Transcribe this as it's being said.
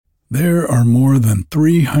There are more than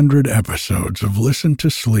 300 episodes of Listen to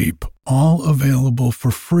Sleep, all available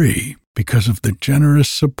for free because of the generous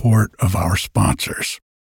support of our sponsors.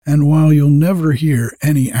 And while you'll never hear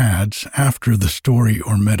any ads after the story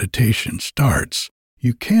or meditation starts,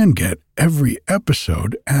 you can get every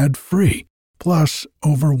episode ad-free, plus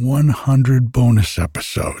over 100 bonus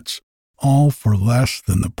episodes, all for less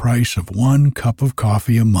than the price of one cup of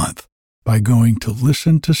coffee a month by going to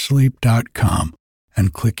listentosleep.com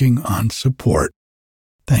and clicking on support.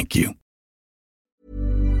 Thank you.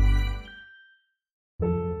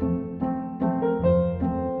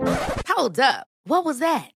 Hold up. What was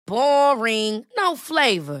that? Boring. No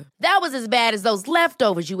flavor. That was as bad as those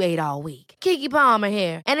leftovers you ate all week. Keke Palmer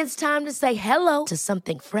here, and it's time to say hello to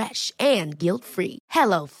something fresh and guilt-free.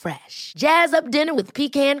 Hello Fresh. Jazz up dinner with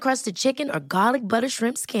pecan-crusted chicken or garlic butter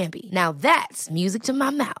shrimp scampi. Now that's music to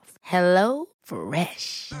my mouth. Hello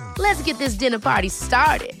Fresh. Let's get this dinner party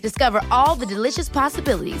started. Discover all the delicious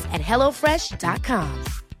possibilities at hellofresh.com.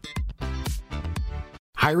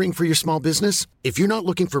 Hiring for your small business? If you're not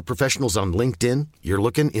looking for professionals on LinkedIn, you're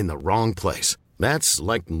looking in the wrong place. That's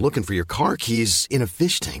like looking for your car keys in a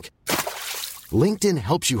fish tank. LinkedIn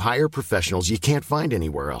helps you hire professionals you can't find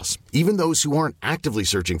anywhere else, even those who aren't actively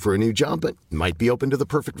searching for a new job but might be open to the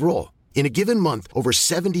perfect role. In a given month, over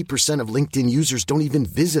 70% of LinkedIn users don't even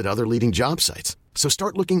visit other leading job sites. So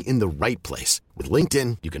start looking in the right place. With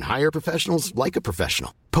LinkedIn, you can hire professionals like a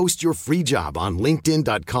professional. Post your free job on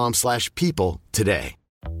linkedin.com/people today.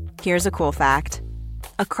 Here's a cool fact.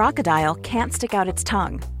 A crocodile can't stick out its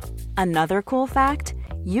tongue. Another cool fact,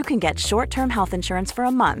 you can get short-term health insurance for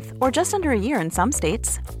a month or just under a year in some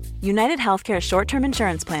states. United Healthcare short-term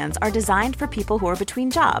insurance plans are designed for people who are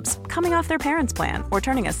between jobs, coming off their parents' plan, or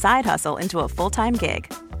turning a side hustle into a full-time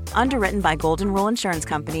gig. Underwritten by Golden Rule Insurance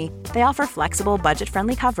Company, they offer flexible,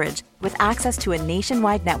 budget-friendly coverage with access to a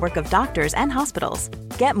nationwide network of doctors and hospitals.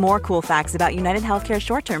 Get more cool facts about United Healthcare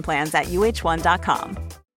short-term plans at uh1.com.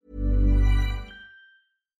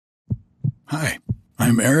 Hi,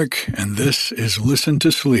 I'm Eric, and this is Listen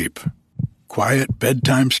to Sleep. Quiet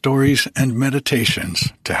bedtime stories and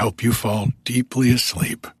meditations to help you fall deeply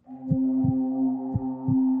asleep.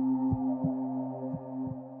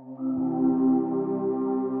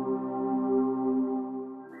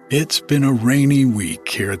 It's been a rainy week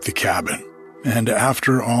here at the cabin, and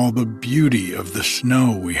after all the beauty of the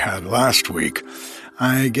snow we had last week,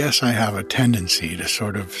 I guess I have a tendency to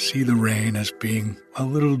sort of see the rain as being a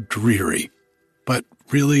little dreary. But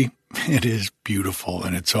really, it is beautiful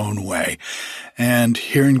in its own way. And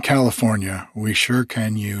here in California, we sure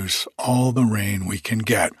can use all the rain we can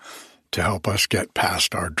get to help us get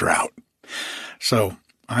past our drought. So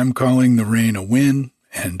I'm calling the rain a win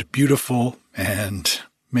and beautiful and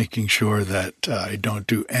making sure that I don't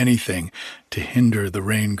do anything to hinder the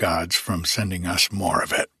rain gods from sending us more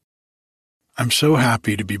of it. I'm so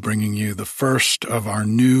happy to be bringing you the first of our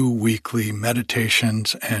new weekly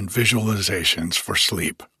meditations and visualizations for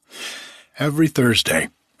sleep. Every Thursday,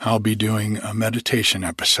 I'll be doing a meditation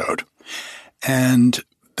episode. And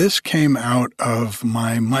this came out of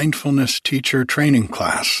my mindfulness teacher training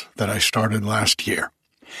class that I started last year.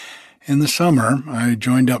 In the summer, I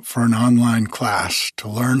joined up for an online class to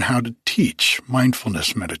learn how to teach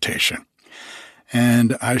mindfulness meditation.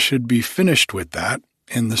 And I should be finished with that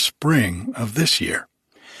in the spring of this year.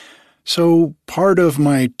 So part of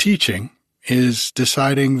my teaching is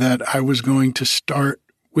deciding that I was going to start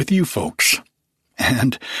with you folks.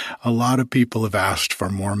 And a lot of people have asked for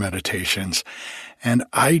more meditations, and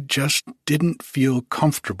I just didn't feel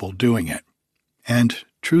comfortable doing it. And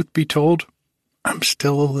truth be told, I'm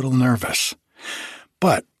still a little nervous.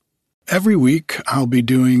 But every week I'll be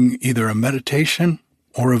doing either a meditation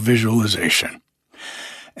or a visualization.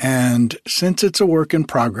 And since it's a work in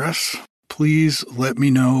progress, please let me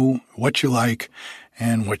know what you like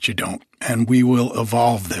and what you don't. And we will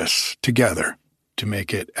evolve this together to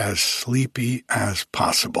make it as sleepy as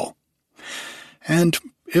possible. And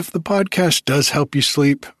if the podcast does help you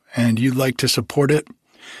sleep and you'd like to support it,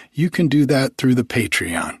 you can do that through the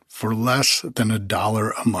Patreon for less than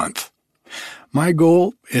 $1 a month. My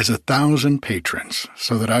goal is 1,000 patrons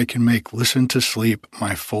so that I can make Listen to Sleep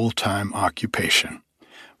my full-time occupation.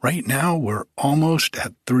 Right now, we're almost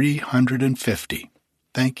at 350.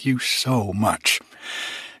 Thank you so much.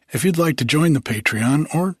 If you'd like to join the Patreon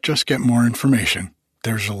or just get more information,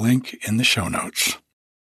 there's a link in the show notes.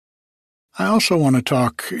 I also want to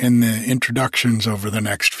talk in the introductions over the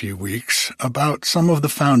next few weeks about some of the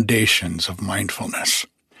foundations of mindfulness.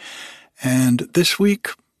 And this week,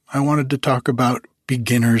 I wanted to talk about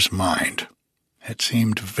beginner's mind. It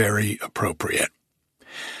seemed very appropriate.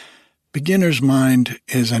 Beginner's mind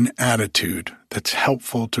is an attitude that's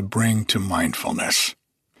helpful to bring to mindfulness.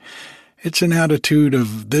 It's an attitude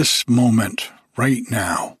of this moment, right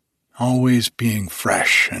now, always being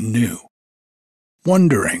fresh and new.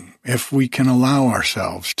 Wondering if we can allow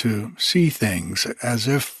ourselves to see things as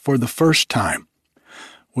if for the first time,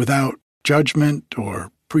 without judgment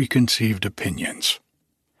or preconceived opinions.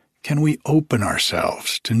 Can we open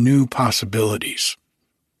ourselves to new possibilities?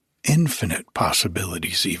 Infinite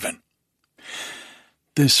possibilities even.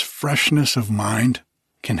 This freshness of mind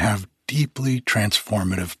can have deeply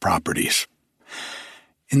transformative properties.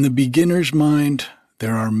 In the beginner's mind,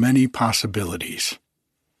 there are many possibilities.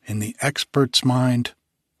 In the expert's mind,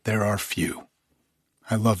 there are few.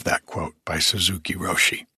 I love that quote by Suzuki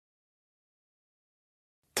Roshi.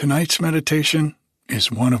 Tonight's meditation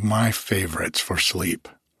is one of my favorites for sleep.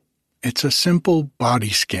 It's a simple body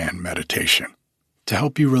scan meditation to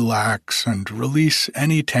help you relax and release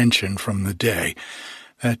any tension from the day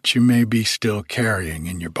that you may be still carrying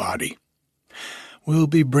in your body. We'll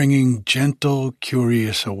be bringing gentle,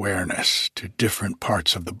 curious awareness to different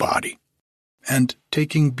parts of the body and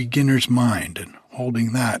taking beginner's mind and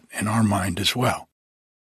holding that in our mind as well.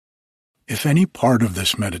 If any part of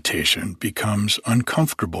this meditation becomes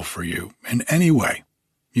uncomfortable for you in any way,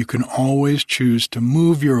 you can always choose to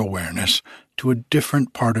move your awareness to a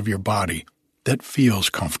different part of your body that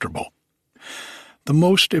feels comfortable. The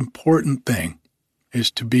most important thing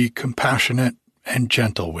is to be compassionate and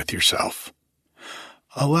gentle with yourself.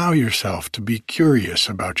 Allow yourself to be curious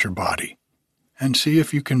about your body and see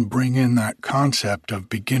if you can bring in that concept of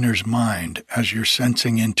beginner's mind as you're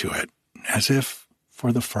sensing into it, as if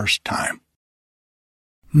for the first time.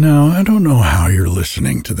 Now, I don't know how you're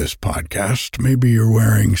listening to this podcast. Maybe you're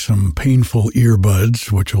wearing some painful earbuds,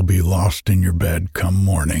 which will be lost in your bed come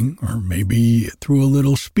morning, or maybe through a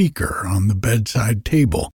little speaker on the bedside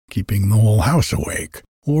table, keeping the whole house awake.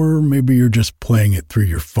 Or maybe you're just playing it through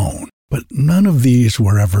your phone. But none of these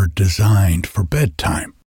were ever designed for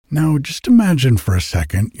bedtime. Now, just imagine for a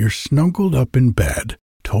second you're snuggled up in bed,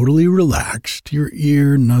 totally relaxed, your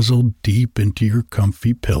ear nuzzled deep into your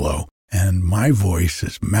comfy pillow, and my voice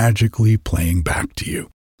is magically playing back to you.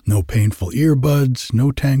 No painful earbuds,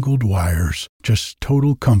 no tangled wires, just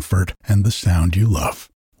total comfort and the sound you love.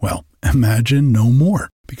 Well, imagine no more,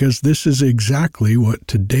 because this is exactly what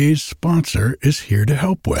today's sponsor is here to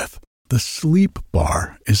help with. The Sleep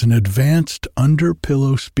Bar is an advanced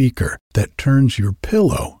under-pillow speaker that turns your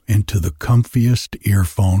pillow into the comfiest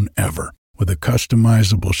earphone ever. With a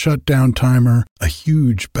customizable shutdown timer, a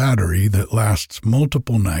huge battery that lasts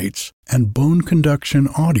multiple nights, and bone conduction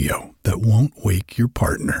audio that won't wake your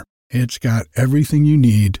partner. It's got everything you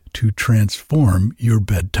need to transform your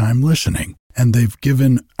bedtime listening. And they've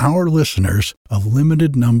given our listeners a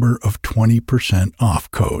limited number of 20%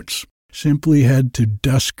 off codes. Simply head to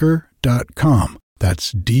dusker.com,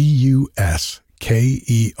 that's DUSKER.com,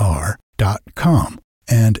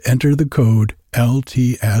 and enter the code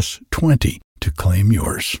LTS20 to claim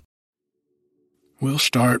yours. We'll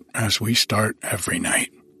start as we start every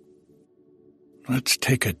night. Let's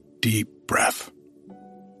take a deep breath.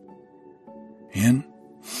 In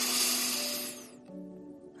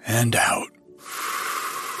and out.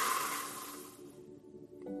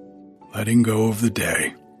 Letting go of the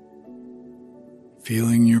day.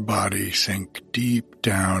 Feeling your body sink deep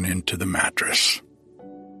down into the mattress.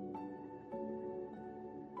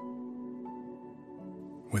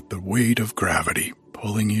 With the weight of gravity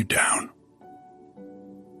pulling you down.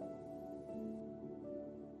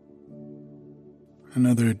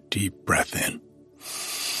 Another deep breath in.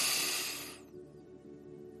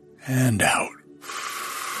 And out.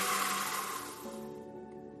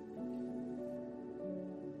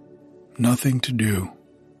 Nothing to do,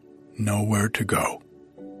 nowhere to go.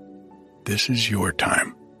 This is your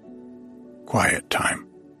time. Quiet time.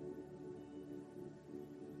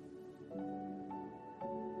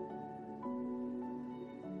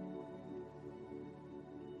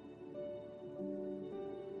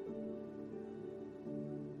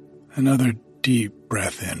 Another deep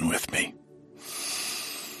breath in with me.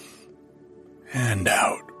 And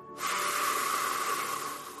out.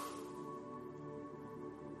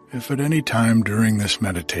 If at any time during this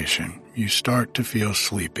meditation you start to feel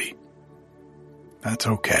sleepy, that's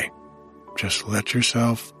okay. Just let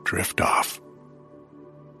yourself drift off.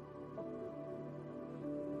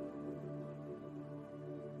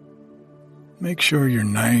 Make sure you're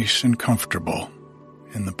nice and comfortable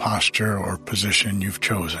in the posture or position you've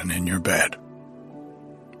chosen in your bed.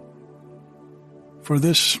 For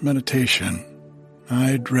this meditation,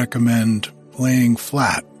 I'd recommend laying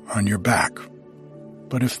flat on your back,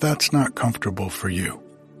 but if that's not comfortable for you,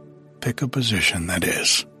 pick a position that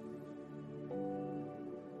is.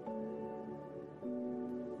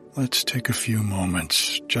 Let's take a few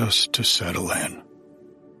moments just to settle in.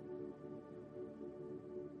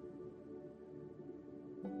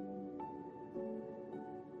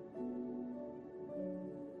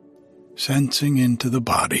 Sensing into the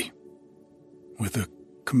body with a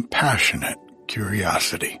compassionate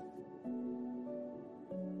curiosity.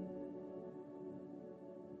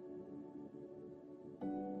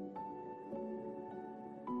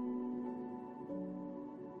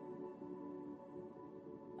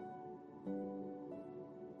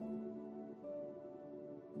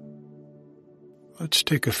 Let's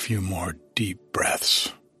take a few more deep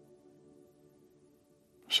breaths.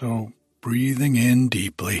 So, breathing in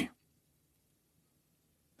deeply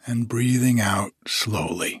and breathing out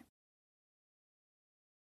slowly.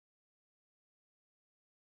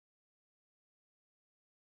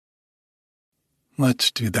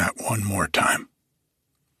 Let's do that one more time.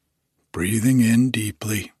 Breathing in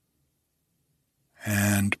deeply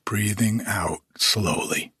and breathing out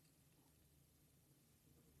slowly.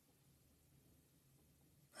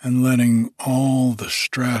 And letting all the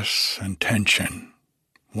stress and tension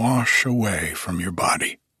wash away from your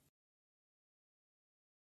body.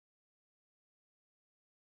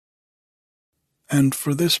 And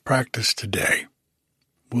for this practice today,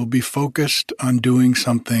 we'll be focused on doing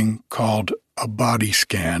something called a body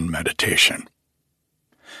scan meditation.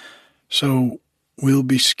 So we'll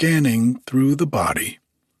be scanning through the body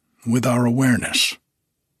with our awareness,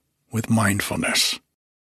 with mindfulness.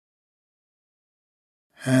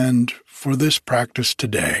 And for this practice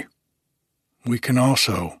today, we can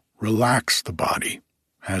also relax the body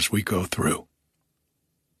as we go through.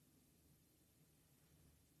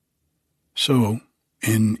 So,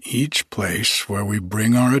 in each place where we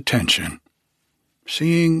bring our attention,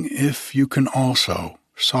 seeing if you can also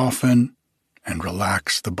soften and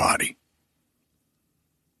relax the body.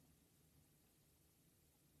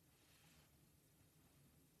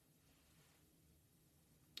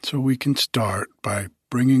 So we can start by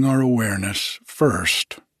bringing our awareness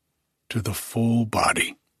first to the full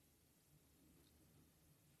body.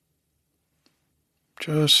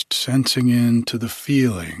 Just sensing into the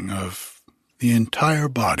feeling of the entire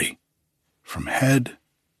body from head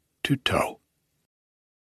to toe.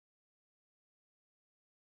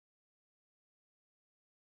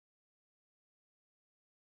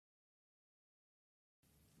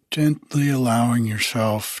 Gently allowing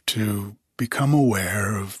yourself to become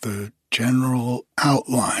aware of the general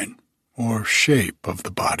outline or shape of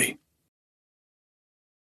the body.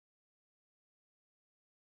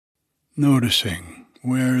 Noticing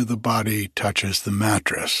where the body touches the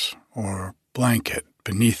mattress or blanket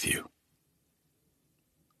beneath you.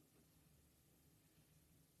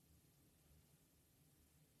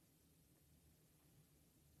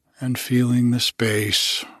 And feeling the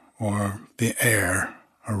space or the air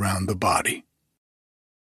around the body.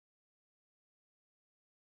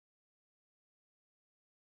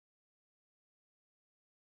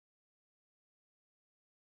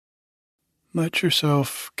 Let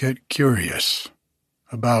yourself get curious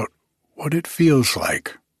about what it feels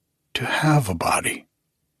like to have a body.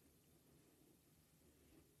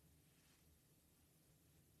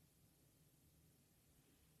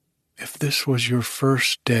 If this was your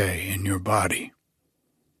first day in your body,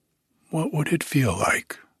 what would it feel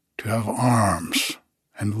like to have arms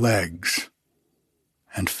and legs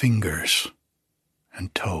and fingers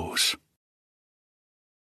and toes?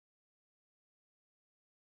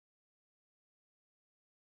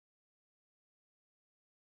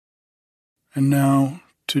 And now,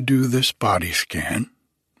 to do this body scan,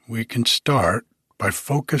 we can start by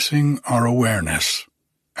focusing our awareness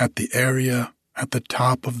at the area at the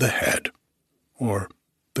top of the head, or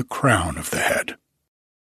the crown of the head.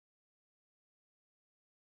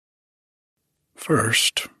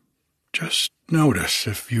 First, just notice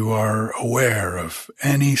if you are aware of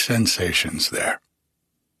any sensations there.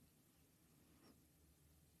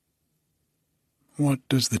 What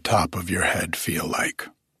does the top of your head feel like?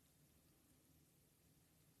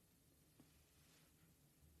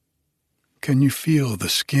 Can you feel the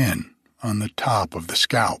skin on the top of the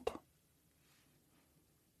scalp?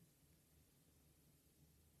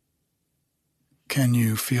 Can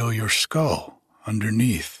you feel your skull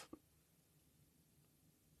underneath?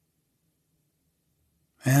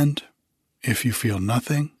 And if you feel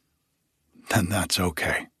nothing, then that's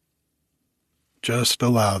okay. Just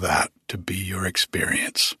allow that to be your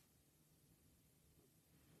experience.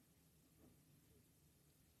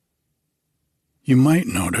 You might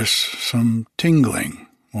notice some tingling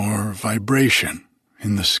or vibration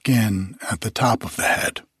in the skin at the top of the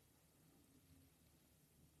head,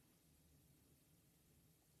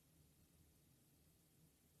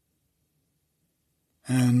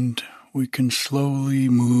 And we can slowly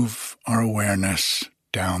move our awareness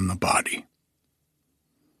down the body.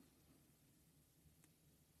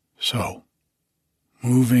 So,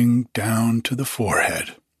 moving down to the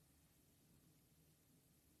forehead,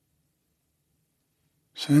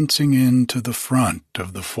 sensing into the front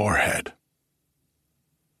of the forehead,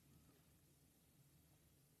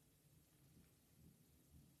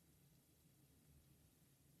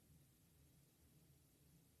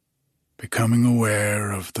 becoming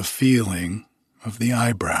aware of the feeling of the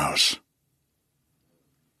eyebrows.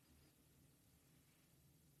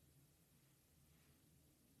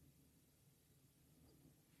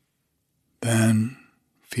 Then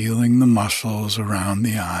feeling the muscles around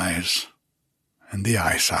the eyes and the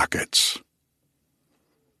eye sockets.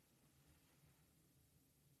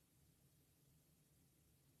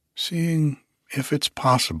 Seeing if it's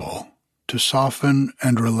possible to soften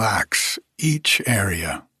and relax each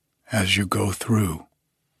area as you go through.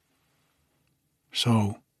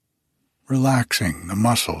 So, relaxing the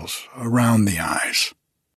muscles around the eyes.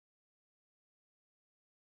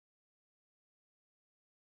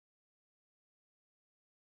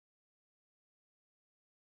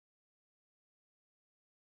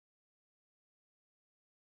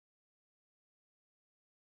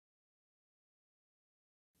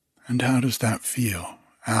 And how does that feel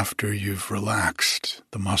after you've relaxed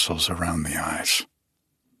the muscles around the eyes?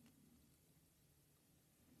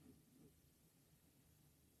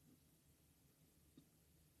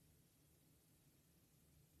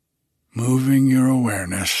 Moving your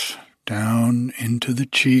awareness down into the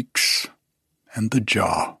cheeks and the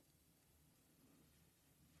jaw.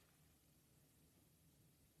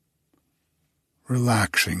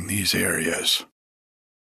 Relaxing these areas.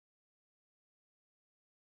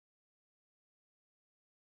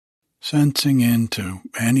 Sensing into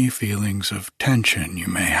any feelings of tension you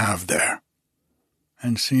may have there,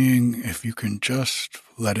 and seeing if you can just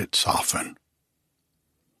let it soften.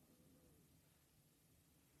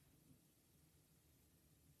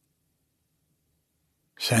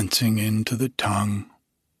 Sensing into the tongue,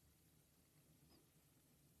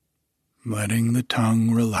 letting the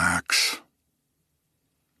tongue relax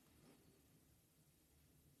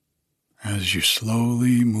as you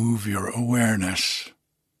slowly move your awareness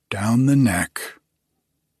down the neck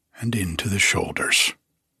and into the shoulders.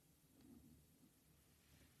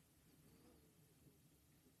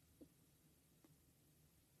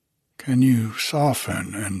 Can you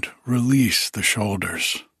soften and release the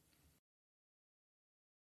shoulders?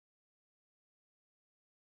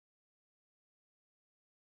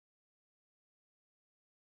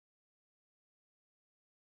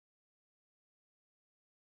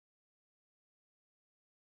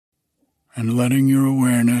 And letting your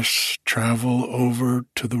awareness travel over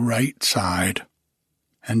to the right side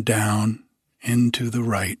and down into the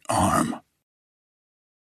right arm.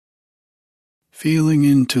 Feeling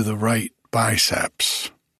into the right biceps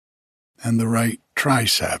and the right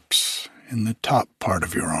triceps in the top part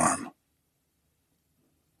of your arm.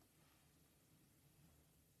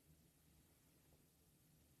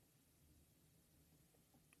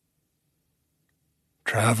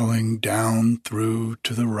 Traveling down through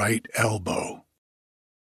to the right elbow.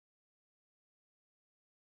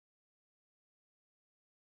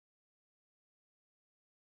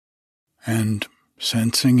 And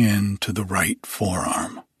sensing into the right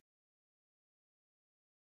forearm.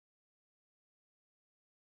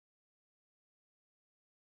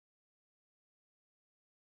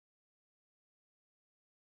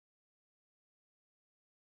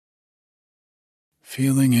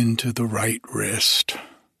 Feeling into the right wrist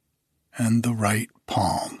and the right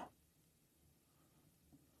palm.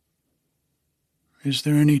 Is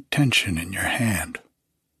there any tension in your hand?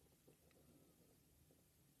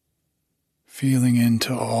 Feeling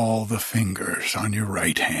into all the fingers on your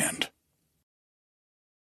right hand.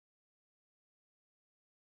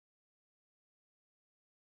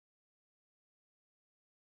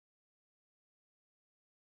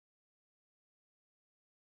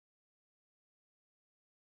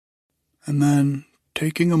 And then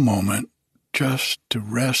taking a moment just to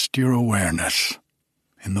rest your awareness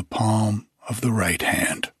in the palm of the right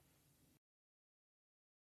hand.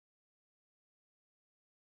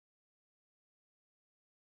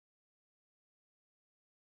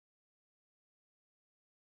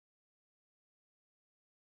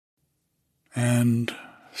 And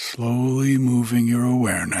slowly moving your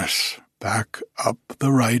awareness back up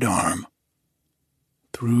the right arm,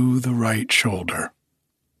 through the right shoulder,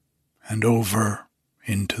 and over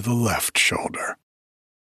into the left shoulder.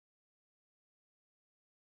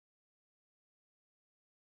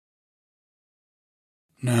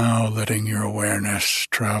 Now letting your awareness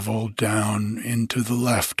travel down into the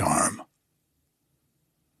left arm,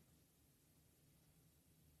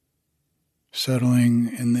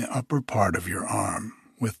 settling in the upper part of your arm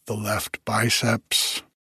with the left biceps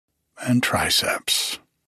and triceps.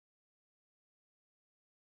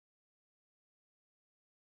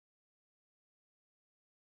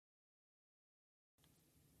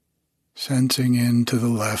 Sensing into the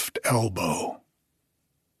left elbow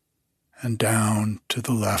and down to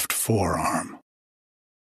the left forearm.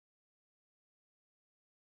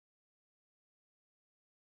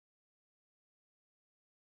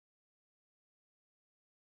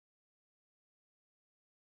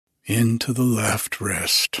 Into the left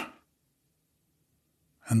wrist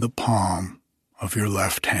and the palm of your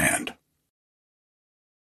left hand.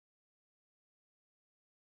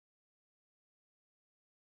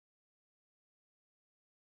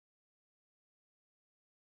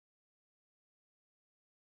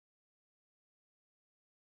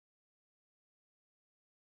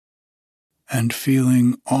 And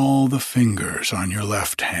feeling all the fingers on your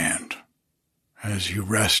left hand as you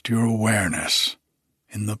rest your awareness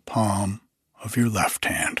in the palm of your left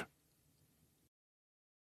hand.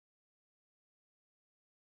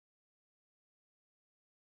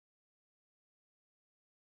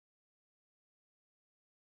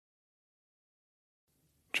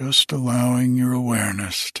 Just allowing your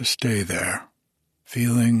awareness to stay there,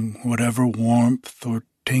 feeling whatever warmth or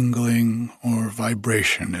tingling or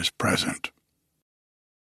vibration is present.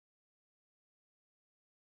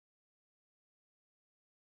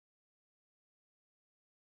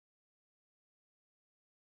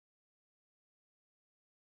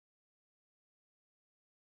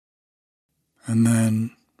 And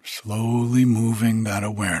then slowly moving that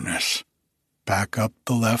awareness back up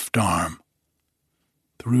the left arm,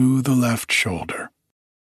 through the left shoulder,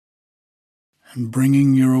 and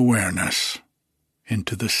bringing your awareness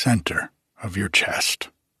into the center of your chest.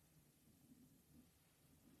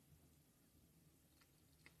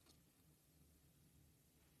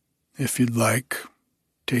 If you'd like,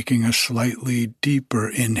 taking a slightly deeper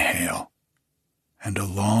inhale and a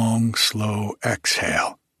long, slow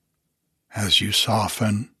exhale as you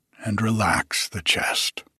soften and relax the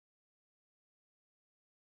chest.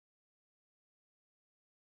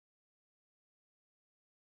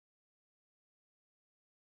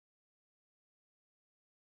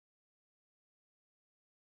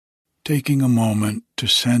 Taking a moment to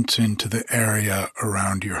sense into the area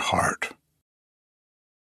around your heart.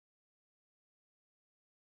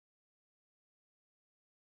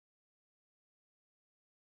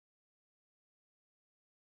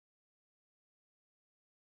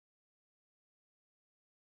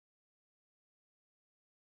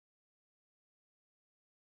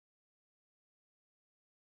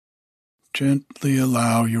 Gently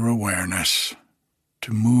allow your awareness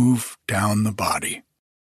to move down the body,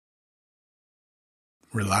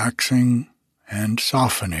 relaxing and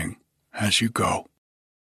softening as you go.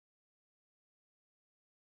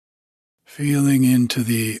 Feeling into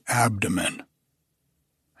the abdomen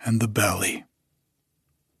and the belly.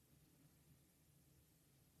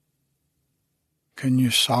 Can you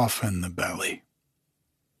soften the belly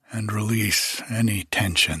and release any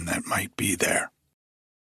tension that might be there?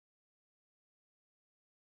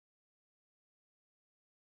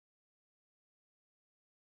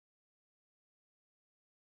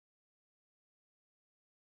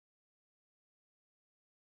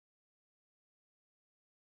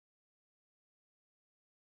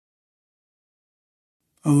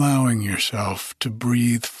 Allowing yourself to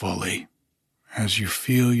breathe fully as you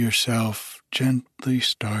feel yourself gently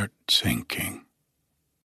start sinking.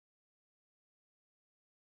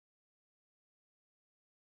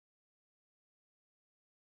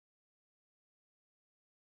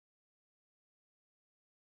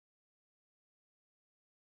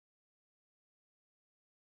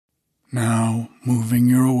 Now moving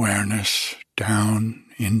your awareness down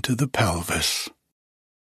into the pelvis.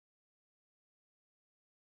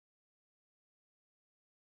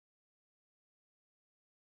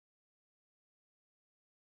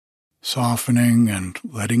 Softening and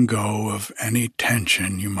letting go of any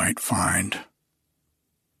tension you might find.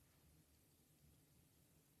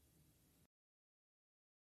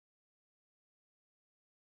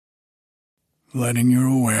 Letting your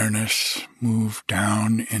awareness move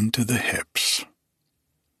down into the hips.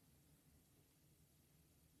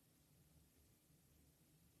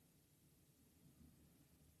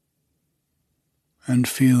 And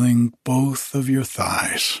feeling both of your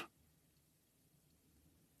thighs.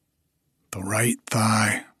 The right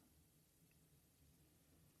thigh,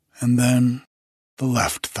 and then the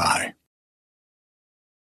left thigh.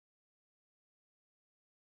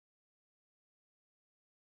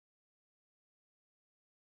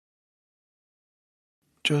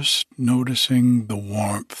 just noticing the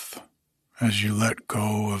warmth as you let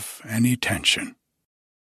go of any tension.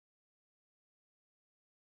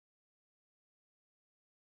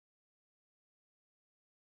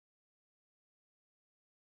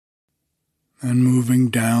 And moving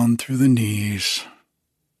down through the knees,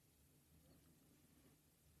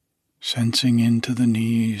 sensing into the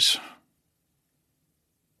knees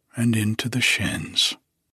and into the shins.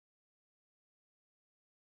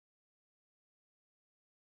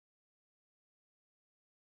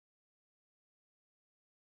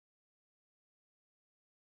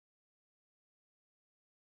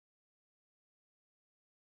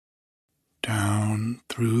 Down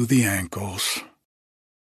through the ankles,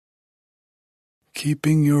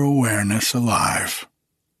 keeping your awareness alive,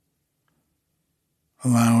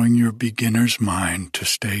 allowing your beginner's mind to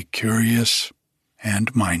stay curious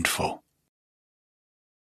and mindful.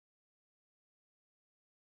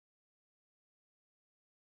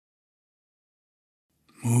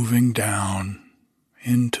 Moving down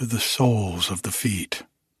into the soles of the feet.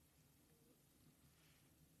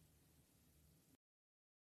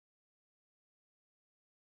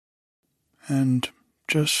 And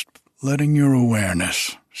just letting your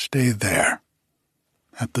awareness stay there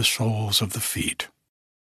at the soles of the feet.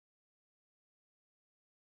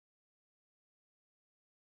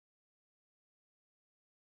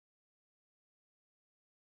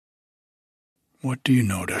 What do you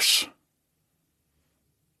notice?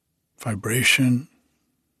 Vibration,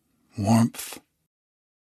 warmth,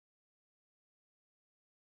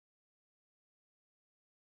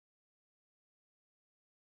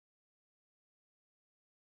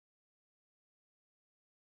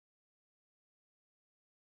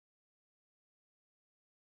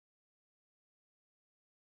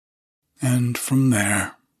 and from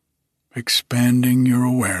there, expanding your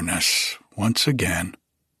awareness once again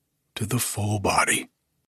to the full body.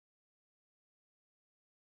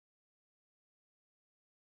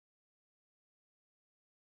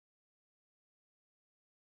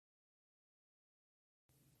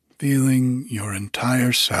 Feeling your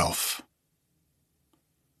entire self,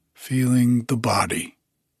 feeling the body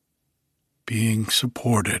being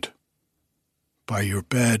supported by your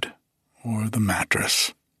bed or the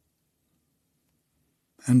mattress,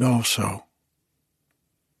 and also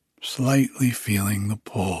slightly feeling the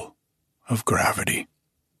pull of gravity.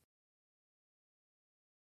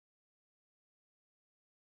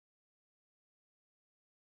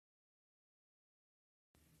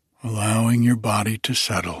 Allowing your body to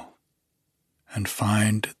settle and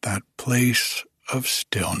find that place of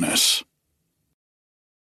stillness,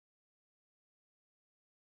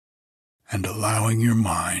 and allowing your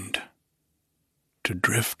mind to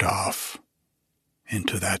drift off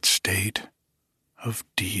into that state of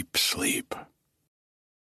deep sleep.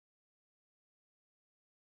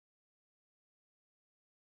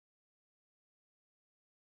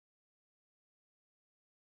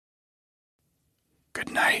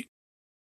 Good night.